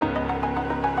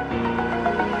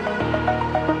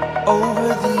over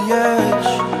the edge.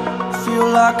 Feel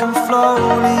like I'm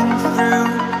floating through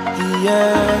the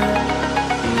air.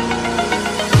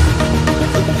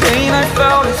 The pain I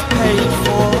felt is paid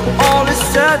for, all is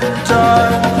said and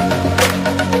done.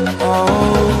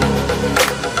 Oh,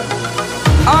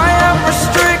 I am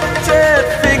restricted,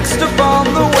 fixed upon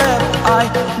the web. I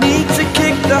need to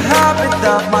kick the habit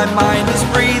that my mind is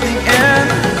breathing in.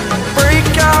 Break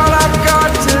out, I've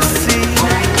got to see.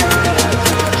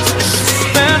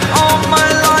 Spent all my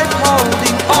life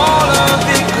holding all of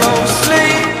it closely.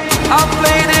 I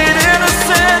played it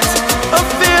innocent, a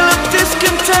feel of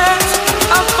discontent.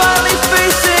 I'm finally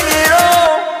facing it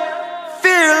all,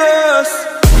 fearless.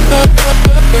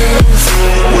 Fearless.